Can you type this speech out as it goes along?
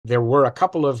There were a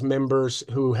couple of members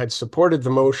who had supported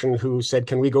the motion who said,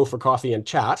 can we go for coffee and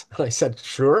chat? I said,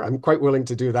 sure, I'm quite willing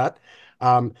to do that.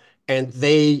 Um, and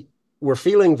they were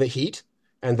feeling the heat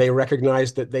and they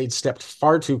recognized that they'd stepped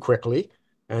far too quickly.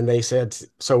 And they said,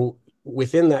 so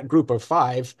within that group of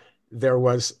five, there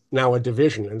was now a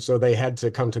division. And so they had to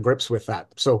come to grips with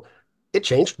that. So it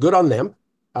changed, good on them.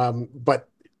 But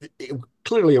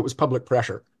clearly it was public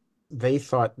pressure. They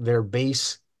thought their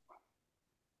base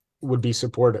would be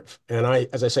supportive. And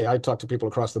as I say, I talked to people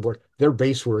across the board. Their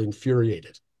base were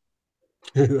infuriated.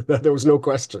 There was no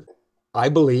question. I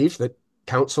believe that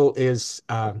council is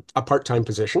a part-time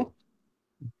position,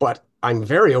 but I'm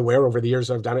very aware over the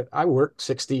years I've done it, I work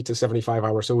 60 to 75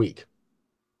 hours a week.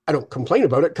 I don't complain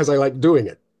about it because I like doing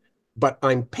it, but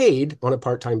I'm paid on a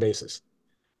part-time basis.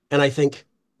 And I think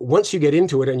once you get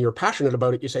into it and you're passionate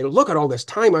about it, you say, look at all this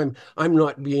time I'm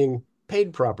not being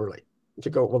paid properly. You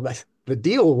go, well, the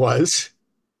deal was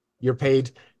you're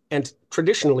paid. And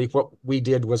traditionally, what we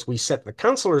did was we set the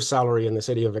councillor's salary in the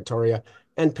city of Victoria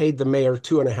and paid the mayor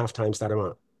 2.5 times that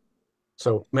amount.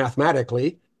 So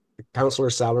mathematically, the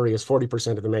councillor's salary is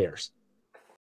 40% of the mayor's.